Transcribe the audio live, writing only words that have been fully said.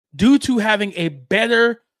due to having a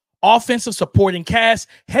better offensive supporting cast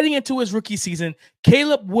heading into his rookie season.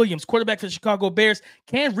 Caleb Williams, quarterback for the Chicago Bears,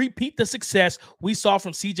 can repeat the success we saw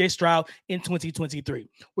from CJ Stroud in 2023.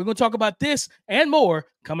 We're going to talk about this and more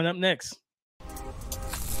coming up next.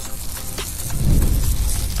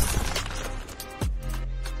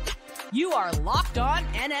 You are Locked On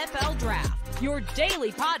NFL Draft, your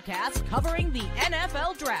daily podcast covering the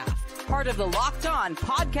NFL Draft. Part of the Locked On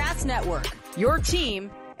Podcast Network, your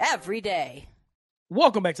team every day.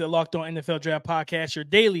 Welcome back to the Locked On NFL Draft Podcast, your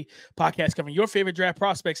daily podcast covering your favorite draft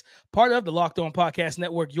prospects, part of the Locked On Podcast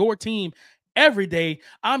Network, your team every day.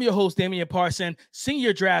 I'm your host, Damian Parson,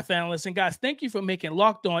 senior draft analyst. And guys, thank you for making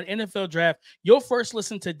Locked On NFL Draft your first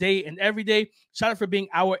listen today and every day. Shout out for being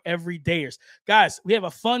our everydayers. Guys, we have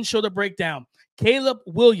a fun show to break down. Caleb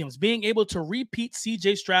Williams being able to repeat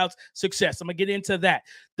CJ Stroud's success. I'm going to get into that.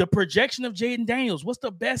 The projection of Jayden Daniels. What's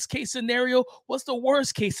the best case scenario? What's the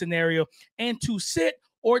worst case scenario? And to sit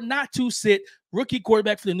or not to sit, rookie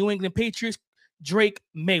quarterback for the New England Patriots, Drake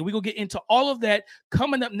Maye. We're going to get into all of that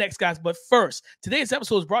coming up next, guys. But first, today's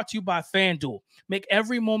episode is brought to you by FanDuel. Make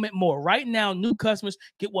every moment more. Right now, new customers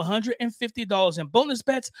get $150 in bonus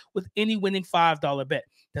bets with any winning $5 bet.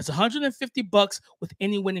 That's $150 with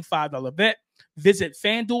any winning $5 bet. Visit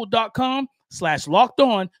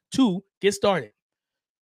FanDuel.com/lockedon to get started.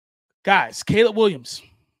 Guys, Caleb Williams,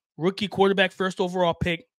 rookie quarterback, first overall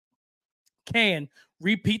pick, can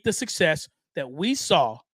repeat the success that we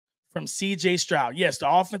saw from CJ Stroud. Yes, the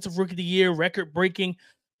offensive rookie of the year, record-breaking,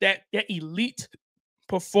 that elite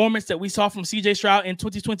performance that we saw from CJ Stroud in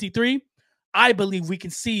 2023. I believe we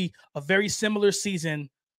can see a very similar season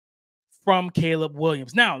from Caleb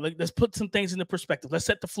Williams. Now, let's put some things into perspective. Let's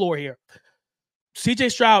set the floor here.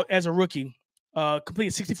 CJ Stroud, as a rookie,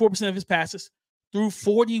 completed 64% of his passes, threw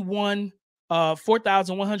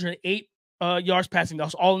 4,108 yards passing. That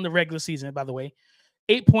was all in the regular season, by the way.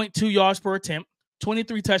 8.2 yards per attempt.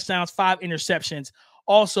 23 touchdowns, 5 interceptions.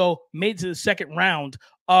 Also made to the second round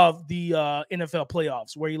of the NFL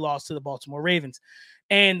playoffs where he lost to the Baltimore Ravens.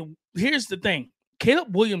 And here's the thing.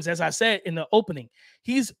 Caleb Williams, as I said in the opening,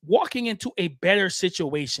 he's walking into a better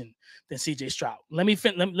situation than CJ Stroud. Let me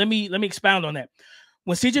expound on that.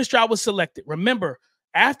 When CJ Stroud was selected, remember,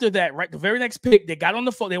 after that, right, the very next pick, they got on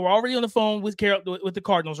the phone. They were already on the phone with the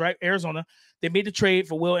Cardinals, right? Arizona. They made the trade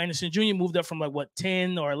for Will Anderson Jr., moved up from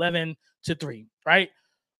 10 or 11 to 3, right?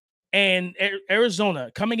 And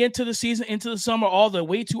Arizona coming into the season, into the summer, all the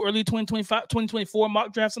way too early 2024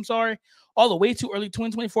 mock drafts, all the way too early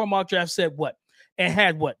 2024 mock drafts said what? And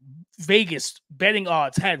had what? Vegas betting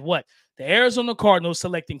odds had what? The Arizona Cardinals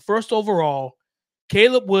selecting first overall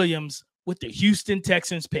Caleb Williams with the Houston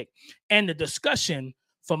Texans pick. And the discussion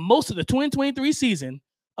for most of the 2023 season,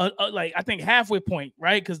 I think halfway point,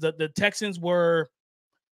 right? Because the Texans were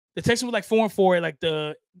like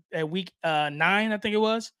 4-4 at week 9, I think it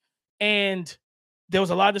was. And there was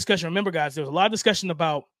a lot of discussion. Remember, guys, there was a lot of discussion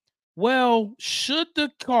about, well, should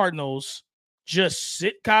the Cardinals just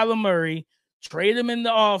sit Kyler Murray, trade him in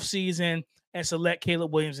the offseason, and select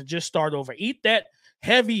Caleb Williams and just start over? Eat that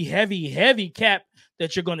heavy cap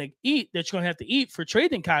that you're going to eat, that you're going to have to eat for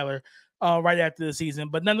trading Kyler right after the season.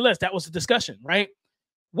 But nonetheless, that was the discussion, right?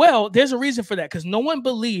 Well, there's a reason for that, because no one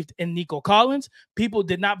believed in Nico Collins. People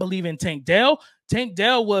did not believe in Tank Dell. Tank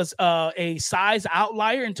Dell was a size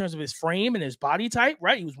outlier in terms of his frame and his body type,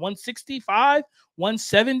 right? He was 165,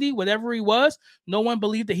 170, whatever he was. No one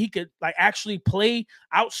believed that he could actually play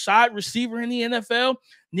outside receiver in the NFL.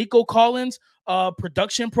 Nico Collins'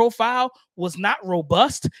 production profile was not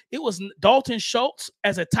robust. It was Dalton Schultz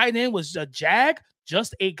as a tight end was a jag,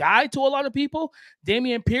 just a guy to a lot of people.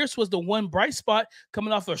 Dameon Pierce was the one bright spot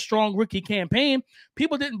coming off a strong rookie campaign.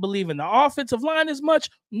 People didn't believe in the offensive line as much,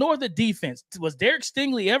 nor the defense. Was Derek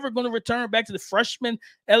Stingley ever going to return back to the freshman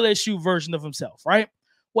LSU version of himself, right?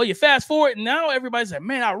 Well, you fast forward, and now everybody's like,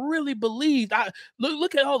 man, I really believed.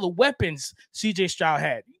 Look at all the weapons CJ Stroud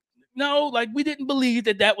had. No, we didn't believe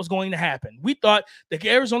that was going to happen. We thought the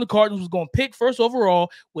Arizona Cardinals was going to pick first overall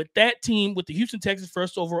with that team, with the Houston Texans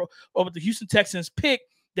first overall, or with the Houston Texans pick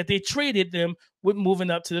that they traded them with moving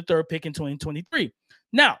up to the 3rd pick in 2023.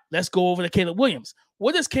 Now, let's go over to Caleb Williams.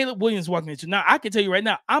 What is Caleb Williams walking into? Now, I can tell you right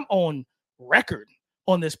now, I'm on record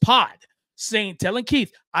on this pod telling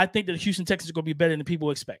Keith, I think that the Houston Texans are going to be better than people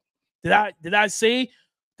expect. Did I say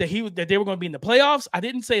that they were going to be in the playoffs? I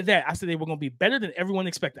didn't say that. I said they were going to be better than everyone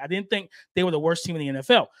expected. I didn't think they were the worst team in the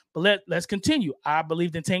NFL. But let's continue. I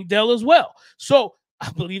believed in Tank Dell as well. So I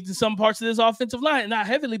believed in some parts of this offensive line, and I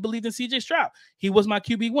heavily believed in CJ Stroud. He was my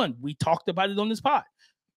QB1. We talked about it on this pod.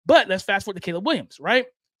 But let's fast forward to Caleb Williams, right?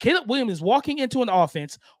 Caleb Williams is walking into an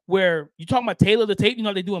offense where you talking about tailor the tape. You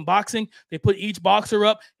know, they do in boxing. They put each boxer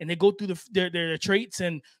up and they go through their traits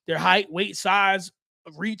and their height, weight, size,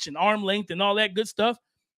 reach, and arm length and all that good stuff.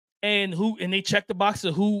 And they check the box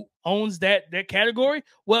of who owns that category.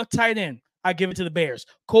 Well, tight end, I give it to the Bears.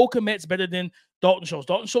 Cole Kmet's better than Dalton Schultz.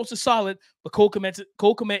 Dalton Schultz is solid, but Cole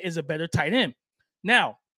Kmet is a better tight end.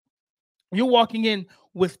 Now, you're walking in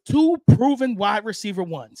with two proven wide receiver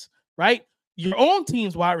ones, right? Your own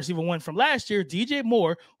team's wide receiver one from last year, DJ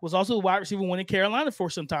Moore, was also the wide receiver one in Carolina for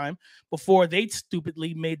some time before they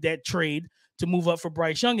stupidly made that trade to move up for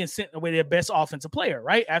Bryce Young and sent away their best offensive player,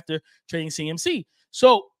 right? After trading CMC.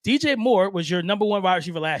 So DJ Moore was your number one wide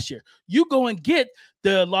receiver last year. You go and get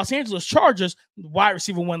the Los Angeles Chargers wide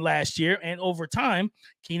receiver one last year, and over time,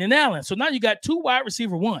 Keenan Allen. So now you got two wide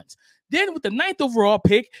receiver ones. Then with the 9th overall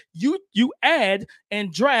pick, you add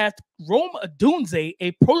and draft Rome Odunze,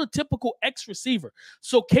 a prototypical X receiver.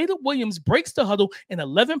 So Caleb Williams breaks the huddle in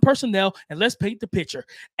 11 personnel, and let's paint the picture.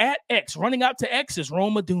 At X, running out to X is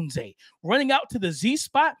Rome Odunze. Running out to the Z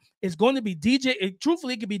spot is going to be DJ.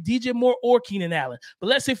 Truthfully, it could be DJ Moore or Keenan Allen. But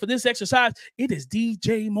let's say for this exercise, it is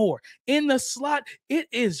DJ Moore. In the slot, it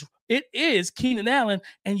is Keenan Allen,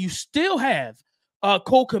 and you still have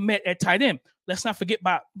Cole Kmet at tight end. Let's not forget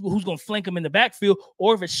about who's going to flank him in the backfield,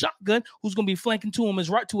 or if it's shotgun, who's going to be flanking to his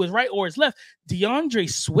right or his left. DeAndre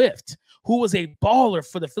Swift, who was a baller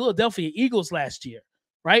for the Philadelphia Eagles last year,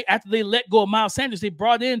 right? After they let go of Miles Sanders, they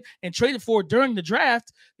brought in and traded for during the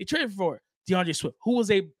draft. They traded for DeAndre Swift, who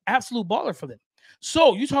was a absolute baller for them.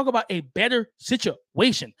 So you talk about a better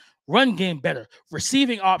situation, run game better,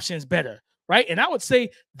 receiving options better, right? And I would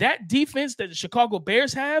say that defense that the Chicago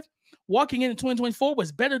Bears have walking into 2024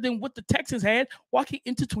 was better than what the Texans had walking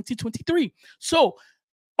into 2023. So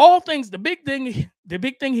all things, the big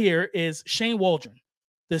thing here is Shane Waldron,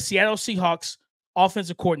 the Seattle Seahawks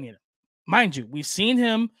offensive coordinator. Mind you, we've seen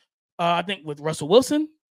him, I think, with Russell Wilson.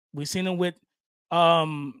 We've seen him with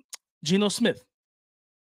Geno Smith.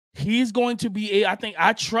 He's going to be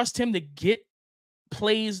I trust him to get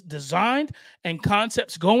plays designed and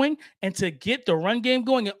concepts going and to get the run game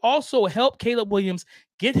going, and also help Caleb Williams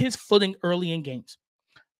get his footing early in games.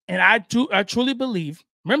 And I truly believe,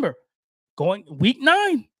 remember, going week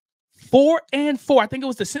 9, 4-4. I think it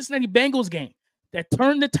was the Cincinnati Bengals game that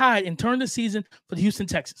turned the tide and turned the season for the Houston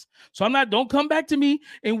Texans. So don't come back to me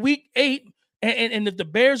in week 8 and if the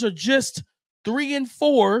Bears are just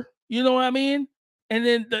 3-4, you know what I mean? And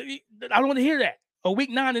then I don't want to hear that. Or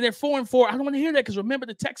week 9 and they're 4-4. I don't want to hear that, because remember,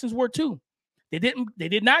 the Texans were too. They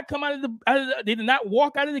did not come they did not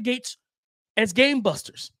walk out of the gates as game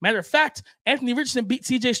busters. Matter of fact, Anthony Richardson beat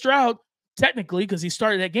CJ Stroud technically because he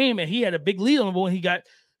started that game and he had a big lead on the ball, and he got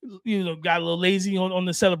a little lazy on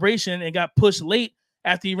the celebration and got pushed late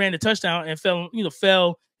after he ran the touchdown and fell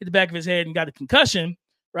hit the back of his head and got a concussion,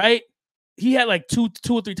 right? He had like two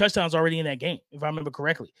or three touchdowns already in that game, if I remember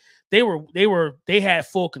correctly. They had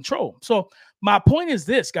full control. So my point is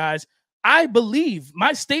this, guys. I believe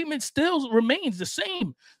my statement still remains the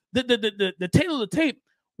same. The tail of the tape,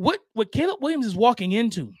 what Caleb Williams is walking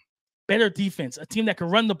into, better defense, a team that can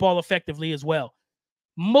run the ball effectively as well,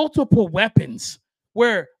 multiple weapons.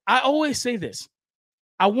 Where I always say this,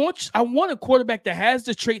 I want a quarterback that has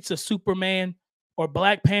the traits of Superman or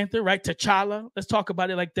Black Panther, right? T'Challa. Let's talk about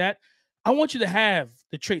it like that. I want you to have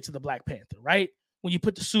the traits of the Black Panther, right? When you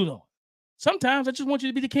put the suit on. Sometimes I just want you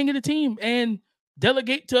to be the king of the team and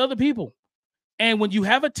delegate to other people. And when you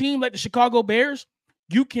have a team like the Chicago Bears,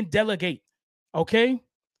 you can delegate, okay?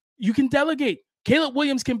 You can delegate. Caleb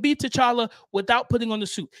Williams can be T'Challa without putting on the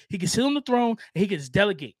suit. He can sit on the throne and he can just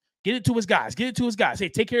delegate. Get it to his guys. Get it to his guys. Hey,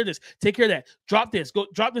 take care of this. Take care of that. Drop this. Go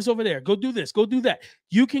drop this over there. Go do this. Go do that.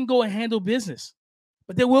 You can go and handle business.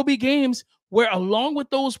 But there will be games where, along with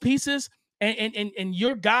those pieces and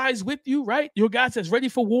your guys with you, right? Your guys that's ready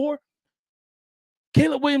for war,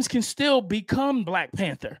 Caleb Williams can still become Black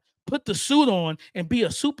Panther, put the suit on and be a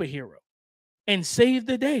superhero and save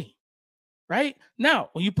the day, right? Now,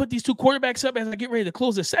 when you put these two quarterbacks up, as I get ready to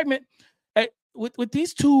close this segment, with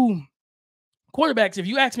these two quarterbacks, if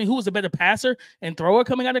you ask me who was a better passer and thrower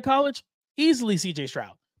coming out of college, easily CJ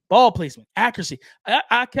Stroud. Ball placement, accuracy.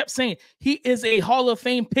 I kept saying he is a Hall of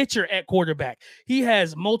Fame pitcher at quarterback. He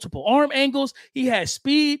has multiple arm angles. He has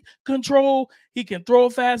speed control. He can throw a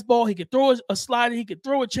fastball. He can throw a slider. He can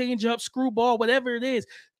throw a changeup, screwball, whatever it is.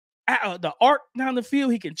 The arc down the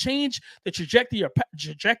field, he can change the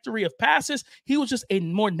trajectory of passes. He was just a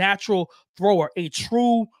more natural thrower, a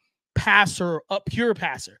true passer, a pure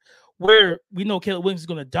passer, where we know Caleb Williams is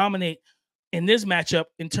going to dominate in this matchup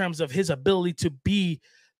in terms of his ability to be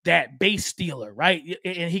that base stealer, right?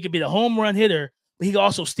 And he could be the home run hitter, but he can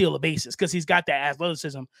also steal the bases because he's got that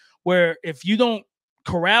athleticism where if you don't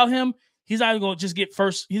corral him, he's not even going to just get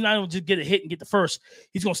first. He's not going to just get a hit and get the first.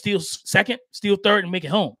 He's going to steal second, steal third, and make it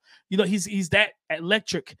home. You know, he's that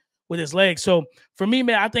electric with his legs. So for me,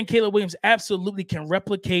 man, I think Caleb Williams absolutely can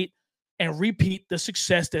replicate and repeat the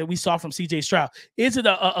success that we saw from CJ Stroud. Is it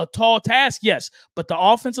a tall task? Yes. But the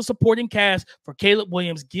offensive supporting cast for Caleb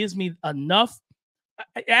Williams gives me enough,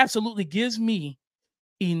 it absolutely gives me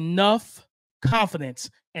enough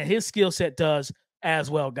confidence, and his skill set does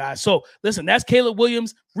as well, guys. So listen, that's Caleb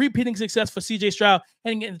Williams, repeating success for CJ Stroud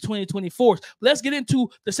heading into 2024. Let's get into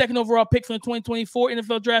the second overall pick from the 2024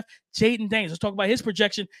 NFL draft, Jayden Daniels. Let's talk about his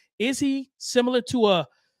projection. Is he similar to a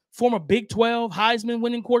former Big 12 Heisman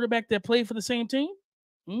winning quarterback that played for the same team?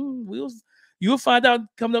 You'll find out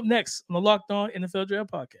coming up next on the Locked On NFL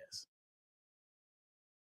Draft Podcast.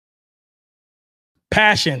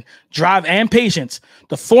 Passion, drive, and patience.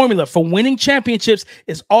 The formula for winning championships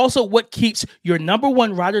is also what keeps your number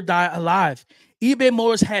one ride or die alive. eBay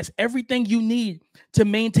Motors has everything you need to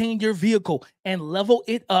maintain your vehicle and level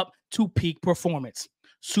it up to peak performance.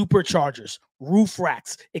 Superchargers, roof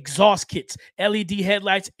racks, exhaust kits, LED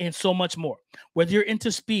headlights, and so much more. Whether you're into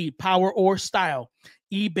speed, power, or style,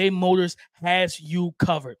 eBay Motors has you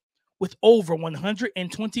covered. With over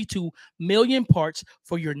 122 million parts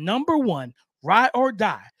for your number one ride or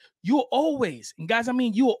die, you'll always, and guys, I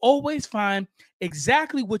mean, you will always find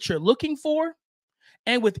exactly what you're looking for.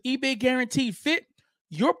 And with eBay Guaranteed Fit,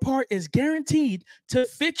 your part is guaranteed to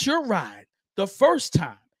fit your ride the first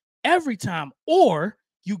time, every time, or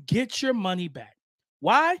you get your money back.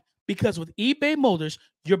 Why? Because with eBay Motors,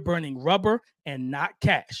 you're burning rubber and not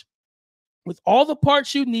cash. With all the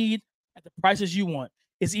parts you need at the prices you want,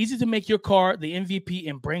 it's easy to make your car the MVP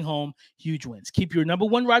and bring home huge wins. Keep your number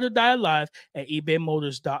one ride or die alive at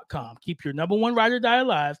ebaymotors.com. Keep your number one ride or die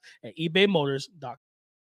alive at ebaymotors.com.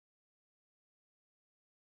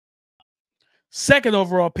 Second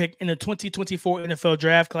overall pick in the 2024 NFL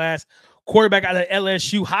draft class, quarterback out of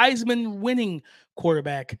LSU, Heisman winning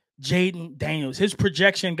quarterback, Jayden Daniels. His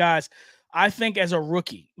projection, guys, I think as a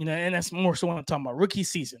rookie, you know, and that's more so what I'm talking about, rookie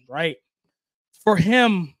season, right? For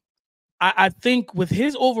him, I think with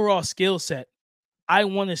his overall skill set, I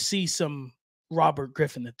want to see some Robert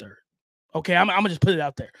Griffin III. Okay, I'm going to just put it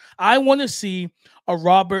out there. I want to see a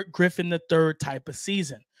Robert Griffin III type of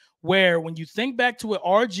season where when you think back to it,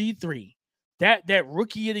 RG3, that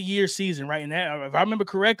rookie of the year season, right? And that, if I remember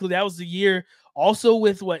correctly, that was the year also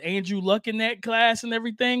with what Andrew Luck in that class and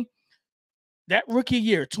everything. That rookie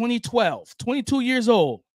year, 2012, 22 years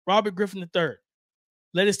old, Robert Griffin III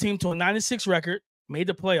led his team to a 9-6 record, made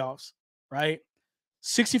the playoffs, right?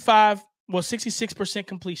 66%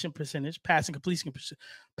 completion percentage, passing completion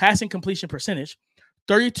percentage,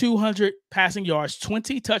 3,200 passing yards,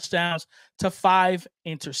 20 touchdowns to 5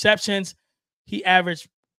 interceptions. He averaged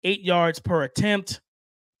 8 yards per attempt.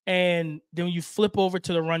 And then when you flip over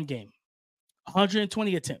to the run game,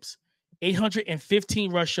 120 attempts,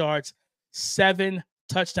 815 rush yards, 7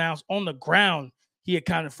 touchdowns. On the ground, he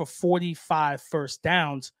accounted for 45 first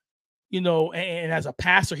downs, you know, and as a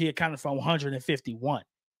passer, he accounted for 151,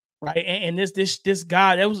 right? And this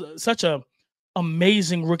guy, that was such a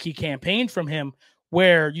amazing rookie campaign from him,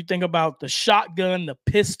 where you think about the shotgun, the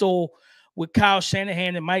pistol with Kyle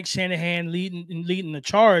Shanahan and Mike Shanahan leading the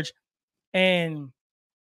charge, and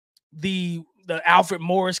the Alfred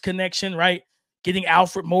Morris connection, right? Getting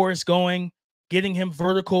Alfred Morris going, getting him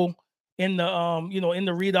vertical in the in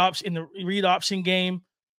the read option game,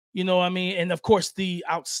 you know what I mean? And of course the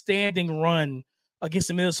outstanding run against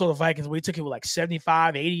the Minnesota Vikings where he took it with like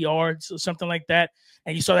 75, 80 yards or something like that.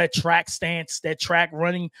 And you saw that track stance, that track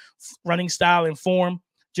running style and form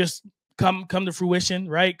just come to fruition,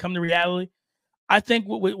 right? Come to reality. I think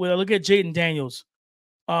when I look at Jayden Daniels,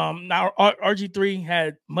 now RG3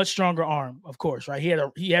 had much stronger arm, of course, right?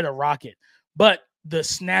 He had a rocket, but the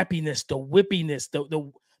snappiness, the whippiness,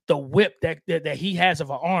 the whip that he has of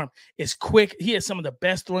an arm is quick. He has some of the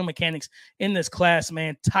best throwing mechanics in this class,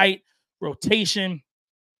 man. Tight rotation,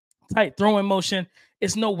 tight throwing motion.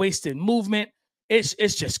 It's no wasted movement. It's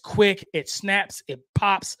just quick. It snaps, it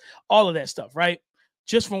pops, all of that stuff, right?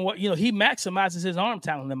 Just from what, he maximizes his arm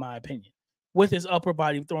talent, in my opinion, with his upper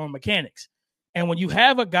body throwing mechanics. And when you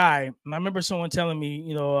have a guy, and I remember someone telling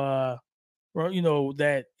me,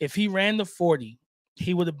 that if he ran the 40,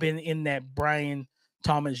 he would have been in that Brian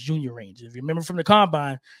Thomas Jr. range. If you remember from the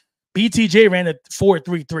combine, BTJ ran a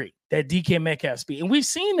 4.33, that DK Metcalf speed. And we've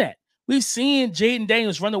seen that. We've seen Jayden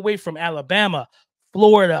Daniels run away from Alabama,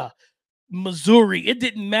 Florida, Missouri. It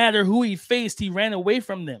didn't matter who he faced. He ran away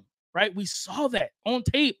from them, right? We saw that on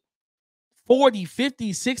tape. 40,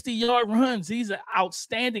 50, 60-yard runs. He's an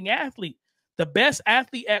outstanding athlete. The best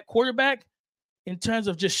athlete at quarterback in terms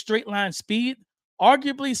of just straight line speed,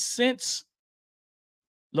 arguably since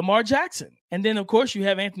Lamar Jackson. And then, of course, you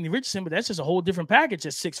have Anthony Richardson, but that's just a whole different package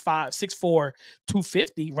at 6'5", 6'4",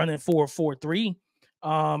 250, running 4.43.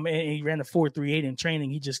 And he ran the 4.38 in training.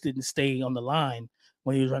 He just didn't stay on the line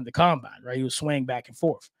when he was running the combine, right? He was swaying back and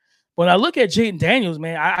forth. But when I look at Jayden Daniels,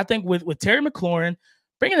 man, I think with Terry McLaurin,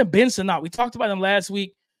 bringing in Ben Sinnott, we talked about him last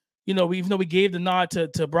week. You know, even though we gave the nod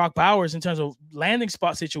to Brock Bowers in terms of landing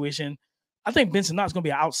spot situation, I think Ben Sinnott is going to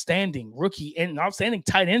be an outstanding rookie and an outstanding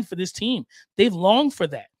tight end for this team. They've longed for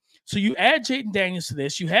that. So you add Jayden Daniels to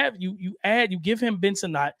this. You give him Ben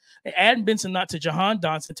Sinnott, and add Ben Sinnott to Jahan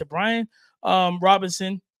Dotson, to Brian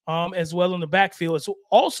Robinson as well in the backfield. So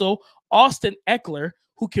also Austin Eckler,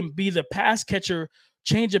 who can be the pass catcher,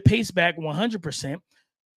 change of pace back 100%.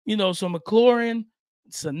 You know, so McLaurin,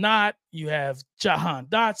 Sinnott, you have Jahan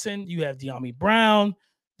Dotson, you have De'Ami Brown.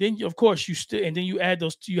 Then, of course, you add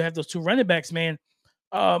those two running backs, man.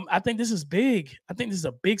 I think this is big. I think this is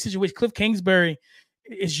a big situation. Cliff Kingsbury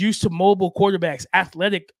is used to mobile quarterbacks,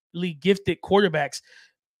 athletically gifted quarterbacks.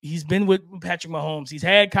 He's been with Patrick Mahomes. He's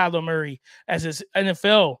had Kyler Murray as his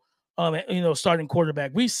NFL, starting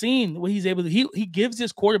quarterback. We've seen what he's able to. He gives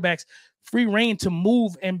his quarterbacks free reign to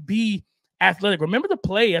move and be athletic. Remember the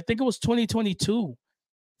play? I think it was 2022,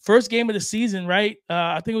 first game of the season, right?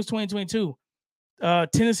 I think it was 2022.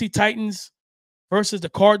 Tennessee Titans versus the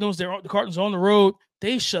Cardinals. The Cardinals on the road.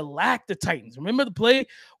 They shellacked the Titans. Remember the play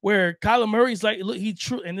where Kyler Murray's like, look,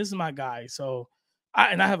 and this is my guy. So,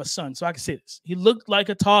 I have a son, so I can say this. He looked like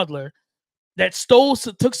a toddler that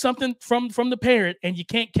took something from the parent, and you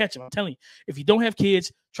can't catch him. I'm telling you, if you don't have kids,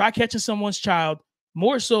 try catching someone's child,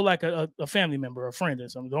 more so like a family member or a friend or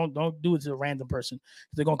something. Don't do it to a random person.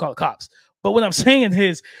 They're going to call the cops. But what I'm saying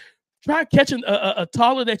is try catching a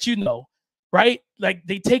toddler that you know, right? Like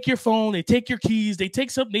they take your phone, they take your keys, they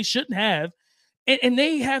take something they shouldn't have, and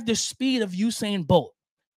they have the speed of Usain Bolt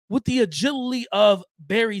with the agility of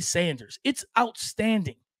Barry Sanders. It's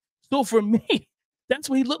outstanding. So for me, that's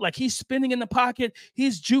what he looked like. He's spinning in the pocket.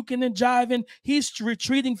 He's juking and jiving. He's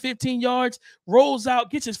retreating 15 yards, rolls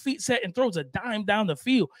out, gets his feet set, and throws a dime down the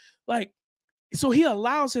field. So he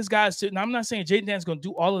allows his guys to, and I'm not saying Jayden Daniels is going to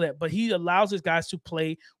do all of that, but he allows his guys to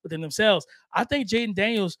play within themselves. I think Jayden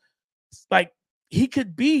Daniels, he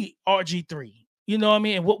could be RG3. You know what I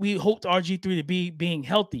mean? And what we hoped RG3 to be, being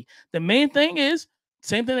healthy. The main thing is,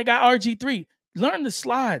 same thing that got RG3. Learn to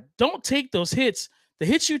slide. Don't take those hits. The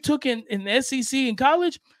hits you took in the SEC in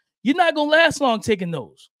college, you're not going to last long taking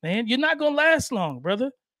those, man. You're not going to last long, brother.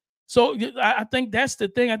 So I think that's the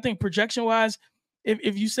thing. I think projection-wise,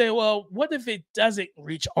 if you say, well, what if it doesn't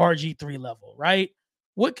reach RG3 level, right?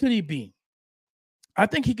 What could he be? I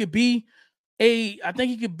think he could be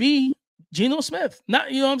Geno Smith.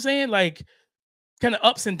 Not, you know what I'm saying? Like kind of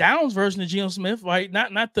ups and downs version of Geno Smith, right?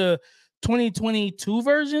 Not the 2022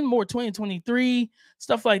 version, more 2023,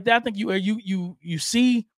 stuff like that. I think you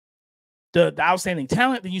see the outstanding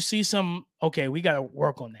talent, then you see some, okay, we got to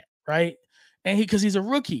work on that, right? And because he's a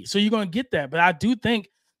rookie, so you're going to get that. But I do think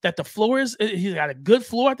that the floor he's got a good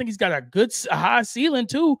floor. I think he's got a high ceiling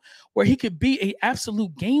too, where he could be an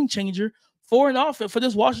absolute game changer for an offense, for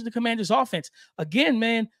this Washington Commanders offense. Again,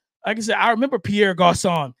 man, like I said, I remember Pierre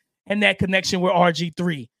Garçon and that connection with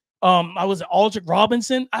RG3. I was Aldrick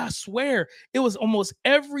Robinson. I swear it was almost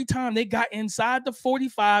every time they got inside the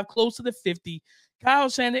 45, close to the 50. Kyle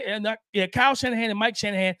Shanahan and Mike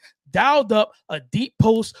Shanahan dialed up a deep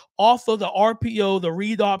post off of the RPO, the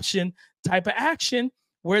read option type of action,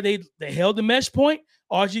 where they held the mesh point.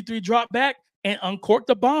 RG3 dropped back and uncorked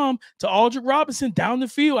the bomb to Aldrick Robinson down the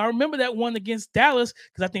field. I remember that one against Dallas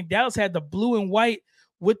because I think Dallas had the blue and white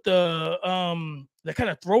with the kind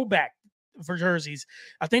of throwback for jerseys.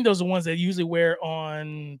 I think those are the ones they usually wear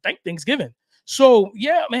on Thanksgiving. So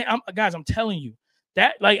yeah, man, I'm telling you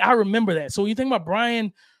that, I remember that. So you think about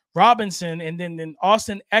Brian Robinson and then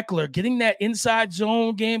Austin Eckler getting that inside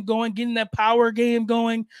zone game going, getting that power game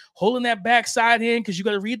going, holding that backside in because you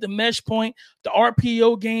got to read the mesh point, the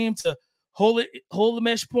RPO game to hold the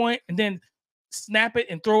mesh point and then snap it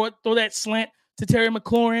and throw that slant to Terry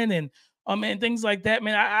McLaurin and things like that,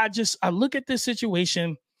 man. I look at this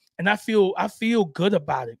situation and I feel good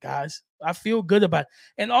about it, guys. I feel good about it.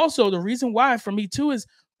 And also the reason why for me too is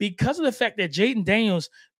because of the fact that Jayden Daniels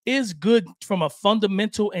is good from a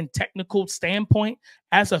fundamental and technical standpoint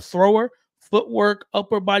as a thrower, footwork,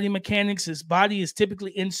 upper body mechanics. His body is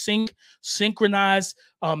typically in sync, synchronized,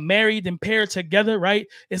 married and paired together, right?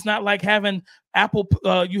 It's not like having Apple.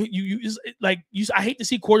 I hate to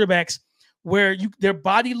see quarterbacks where their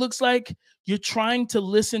body looks like you're trying to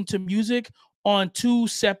listen to music on two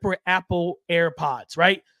separate Apple AirPods,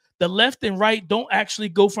 right? The left and right don't actually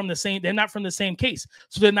go from the same, they're not from the same case.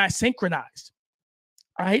 So they're not synchronized.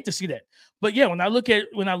 I hate to see that. But yeah, when I look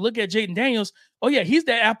at Jayden Daniels, oh yeah, he's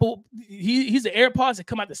the Apple, he's the AirPods that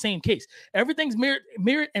come out the same case. Everything's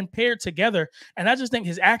mirrored and paired together. And I just think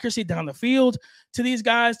his accuracy down the field to these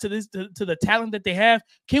guys, to the talent that they have.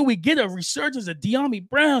 Can we get a resurgence of De'Ami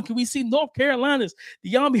Brown? Can we see North Carolina's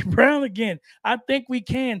De'Ami Brown again? I think we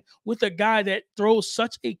can, with a guy that throws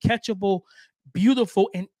such a catchable, beautiful,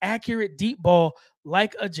 and accurate deep ball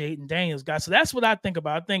like a Jayden Daniels guy. So that's what I think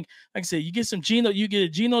about. I think, like I said, you get some Geno, you get a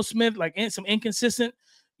Geno Smith, like some inconsistent,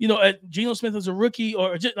 Geno Smith as a rookie,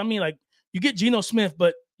 or just, like you get Geno Smith,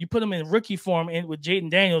 but you put him in rookie form and with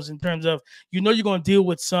Jayden Daniels in terms of, you're going to deal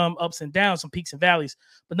with some ups and downs, some peaks and valleys.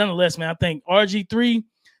 But nonetheless, man, I think RG3,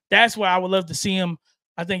 that's where I would love to see him.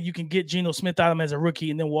 I think you can get Geno Smith out of him as a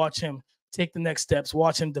rookie and then watch him take the next steps,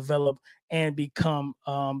 watch him develop and become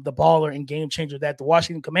the baller and game changer that the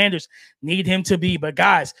Washington Commanders need him to be. But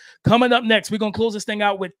guys, coming up next, we're going to close this thing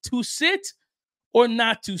out with to sit or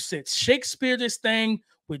not to sit. Shakespeare this thing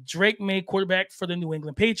with Drake Maye, quarterback for the New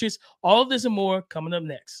England Patriots. All of this and more coming up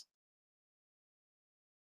next.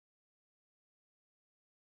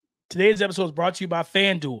 Today's episode is brought to you by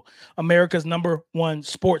FanDuel, America's #1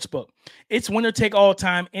 sportsbook. It's winner take all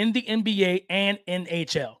time in the NBA and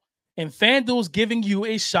NHL. And FanDuel's giving you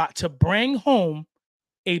a shot to bring home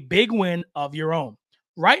a big win of your own.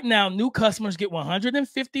 Right now, new customers get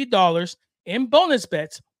 $150 in bonus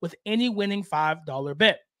bets with any winning $5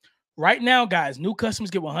 bet. Right now, guys, new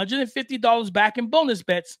customers get $150 back in bonus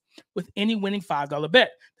bets with any winning $5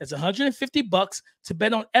 bet. That's $150 to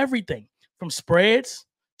bet on everything from spreads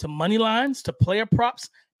to money lines to player props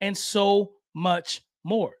and so much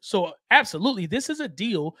more. So absolutely, this is a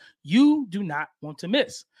deal you do not want to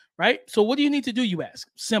miss. Right? So what do you need to do, you ask?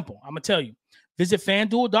 Simple. I'm going to tell you. Visit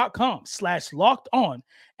FanDuel.com/locked-on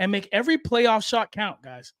and make every playoff shot count,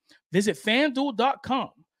 guys. Visit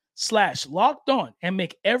FanDuel.com/locked-on and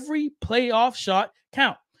make every playoff shot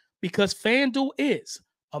count because FanDuel is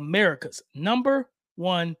America's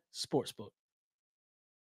 #1 sportsbook.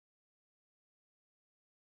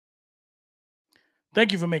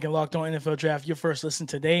 Thank you for making Locked On NFL Draft your first listen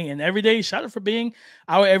today and every day. Shout out for being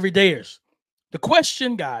our everydayers. The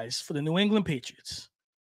question, guys, for the New England Patriots,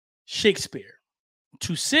 Shakespeare,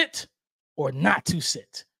 to sit or not to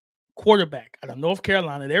sit? Quarterback out of North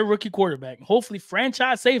Carolina, their rookie quarterback, hopefully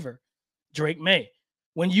franchise saver, Drake Maye.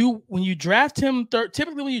 When you draft him third,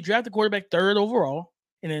 typically when you draft the quarterback third overall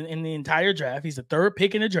in the entire draft, he's the third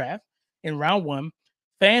pick in the draft in round 1.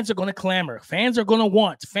 Fans are going to clamor. Fans are going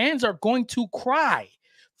to cry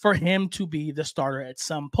for him to be the starter at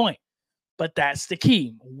some point. But that's the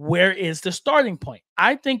key. Where is the starting point?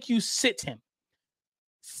 I think you sit him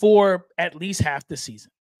for at least half the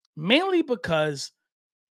season, mainly because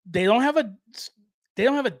they don't have a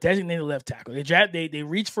designated left tackle. They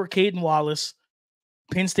reach for Caden Wallace,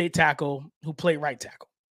 Penn State tackle, who played right tackle.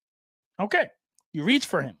 Okay, you reach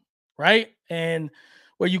for him, right? And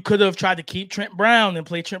where you could have tried to keep Trent Brown and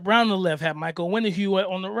play Trent Brown on the left, have Michael Winnehue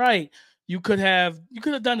on the right. You could have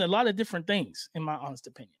done a lot of different things, in my honest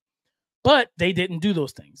opinion. But they didn't do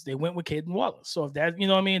those things. They went with Caden Wallace. So if that,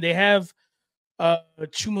 they have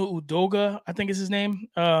Chuma Udoga, I think is his name.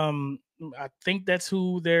 I think that's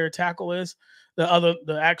who their tackle is.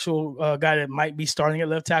 The actual guy that might be starting at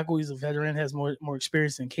left tackle. He's a veteran, has more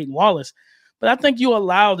experience than Caden Wallace. But I think you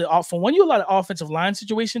allow the offensive line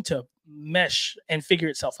situation to mesh and figure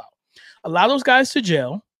itself out. Allow those guys to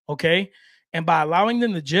gel, okay? And by allowing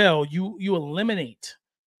them to gel, you eliminate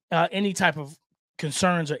any type of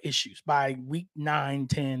concerns or issues by week 9,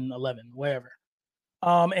 10, 11, wherever.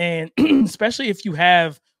 And especially if you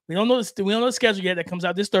have, we don't know the schedule yet that comes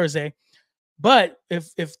out this Thursday, but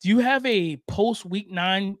if you have a post week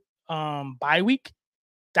 9 bye week,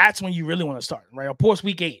 that's when you really want to start, right? Or post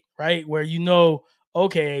week 8, right? Where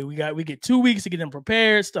okay, we get 2 weeks to get them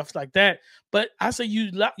prepared, stuff like that. But I say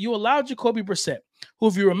you allowed Jacoby Brissett, who,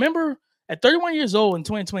 if you remember, at 31 years old in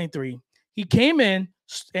 2023, he came in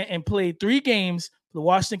and played 3 games for the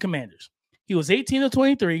Washington Commanders. He was 18 of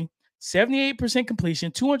 23, 78%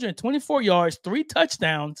 completion, 224 yards, 3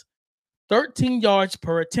 touchdowns, 13 yards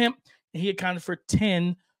per attempt, and he accounted for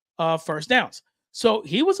 10 first downs. So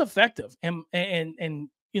he was effective, and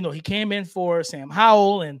he came in for Sam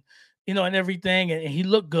Howell and everything, and he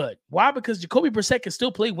looked good. Why? Because Jacoby Brissett can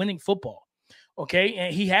still play winning football. Okay,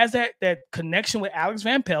 and he has that connection with Alex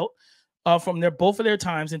Van Pelt from both of their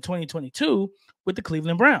times in 2022 with the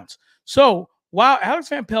Cleveland Browns. So while Alex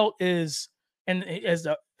Van Pelt is, and as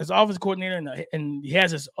offensive coordinator and he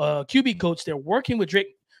has his QB coach, they're working with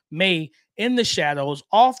Drake Maye in the shadows,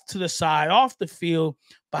 off to the side, off the field,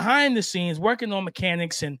 behind the scenes, working on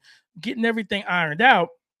mechanics and getting everything ironed out.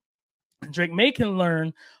 And Drake Maye can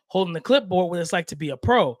learn holding the clipboard what it's like to be a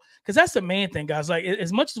pro. Because that's the main thing, guys. Like,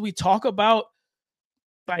 as much as we talk about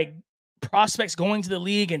like prospects going to the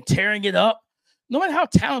league and tearing it up, no matter how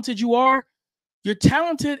talented you are, you're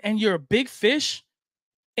talented and you're a big fish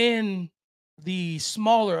in the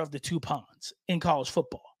smaller of the two ponds in college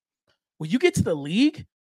football. When you get to the league,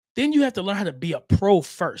 then you have to learn how to be a pro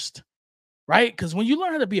first, right? Because when you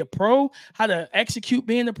learn how to be a pro, how to execute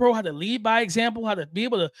being a pro, how to lead by example, how to be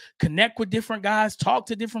able to connect with different guys, talk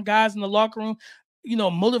to different guys in the locker room,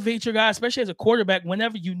 motivate your guys, especially as a quarterback,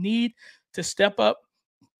 whenever you need to step up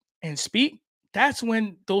and speak, that's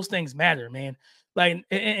when those things matter, man. Like,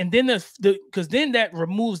 and then because then that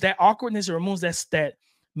removes that awkwardness, it removes that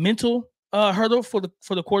mental hurdle for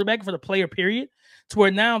the quarterback, for the player, period, to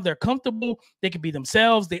where now they're comfortable, they can be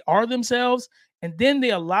themselves, they are themselves, and then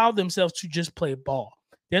they allow themselves to just play ball.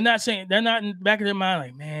 They're not in the back of their mind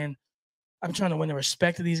like, man, I'm trying to win the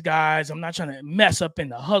respect of these guys. I'm not trying to mess up in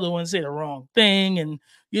the huddle and say the wrong thing and,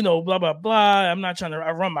 blah, blah, blah. I'm not trying to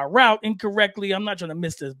run my route incorrectly. I'm not trying to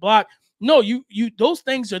miss this block. No, those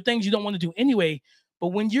things are things you don't want to do anyway. But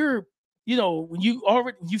when you're, when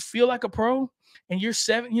you feel like a pro and you're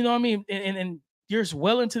 7, you know what I mean? And you're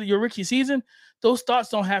well into your rookie season, those thoughts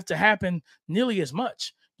don't have to happen nearly as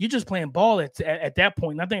much. You're just playing ball at that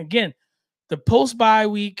point. And I think, again, the post-bye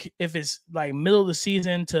week, if it's like middle of the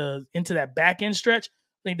season to into that back-end stretch,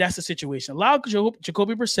 I think that's the situation. Allow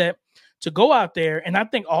Jacoby Brissett to go out there. And I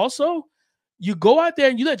think also you go out there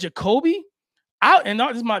and you let Jacoby out. And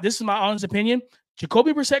this is my honest opinion.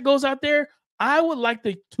 Jacoby Brissett goes out there. I would like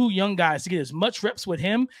the two young guys to get as much reps with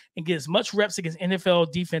him and get as much reps against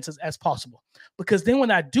NFL defenses as possible. Because then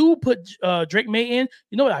when I do put Drake Maye in,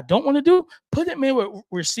 you know what I don't want to do? Put him in with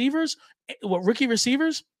rookie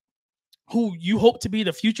receivers who you hope to be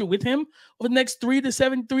the future with him over the next 3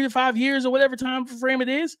 to 5 years or whatever time frame it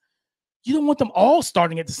is. You don't want them all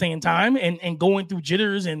starting at the same time and going through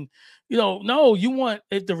jitters. And, no, you want,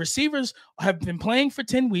 if the receivers have been playing for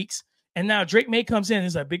 10 weeks and now Drake Maye comes in and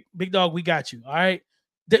is like, big dog, we got you. All right.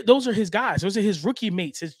 Those are his guys. Those are his rookie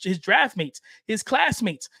mates, his draft mates, his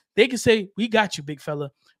classmates. They can say, we got you, big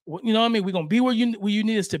fella. You know what I mean? We're going to be where you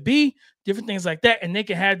need us to be, different things like that. And they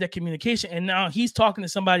can have that communication. And now he's talking to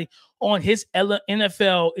somebody on his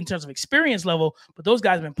NFL in terms of experience level, but those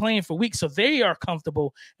guys have been playing for weeks. So they are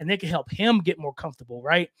comfortable and they can help him get more comfortable,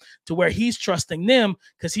 right? To where he's trusting them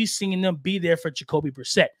because he's seeing them be there for Jacoby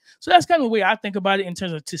Brissett. So that's kind of the way I think about it in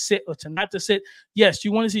terms of to sit or to not to sit. Yes,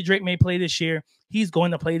 you want to see Drake Maye play this year. He's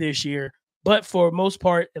going to play this year. But for most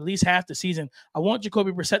part, at least half the season, I want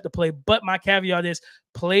Jacoby Brissett to play. But my caveat is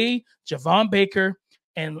play Javon Baker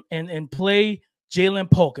and play Jalen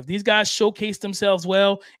Polk. If these guys showcase themselves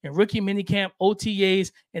well in rookie minicamp,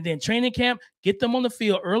 OTAs, and then training camp, get them on the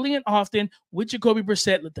field early and often with Jacoby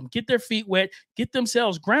Brissett. Let them get their feet wet, get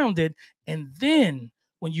themselves grounded, and then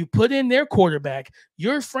when you put in their quarterback,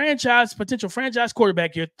 your potential franchise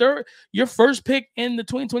quarterback, your first pick in the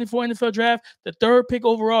 2024 NFL draft, the third pick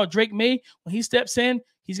overall, Drake Maye, when he steps in,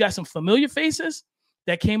 he's got some familiar faces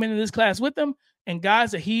that came into this class with him and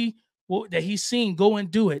guys that he's seen go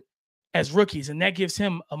and do it as rookies. And that gives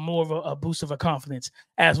him more of a boost of a confidence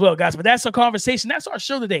as well, guys. But that's our conversation. That's our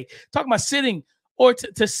show today. Talking about sitting or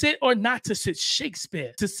to sit or not to sit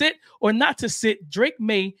Shakespeare, to sit or not to sit Drake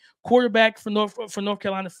Maye, quarterback for North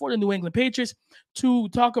Carolina for the New England Patriots, to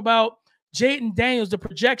talk about Jayden Daniels, the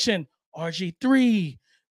projection, RG3,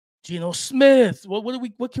 Geno Smith.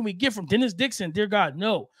 What can we get from Dennis Dixon? Dear God,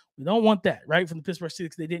 no, we don't want that, right? From the Pittsburgh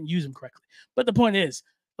Steelers, they didn't use him correctly. But the point is,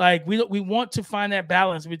 like, we want to find that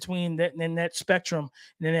balance between that spectrum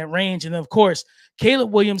and then that range. And of course,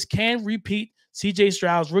 Caleb Williams can repeat CJ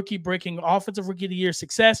Stroud's rookie-breaking Offensive Rookie of the Year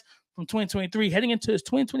success from 2023, heading into his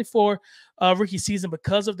 2024 rookie season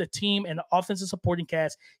because of the team and the offensive supporting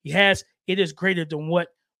cast he has. It is greater than what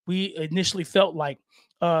we initially felt like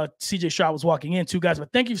CJ Stroud was walking into, guys.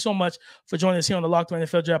 But thank you so much for joining us here on the Locked On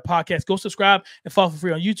NFL Draft podcast. Go subscribe and follow for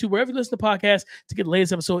free on YouTube, wherever you listen to podcasts, to get the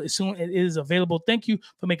latest episode as soon as it is available. Thank you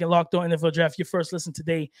for making Locked On NFL Draft your first listen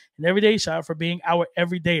today and every day. Shout out for being our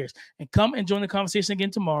everydayers. And come and join the conversation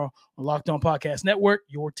again tomorrow on Locked On Podcast Network,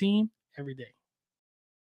 your team every day.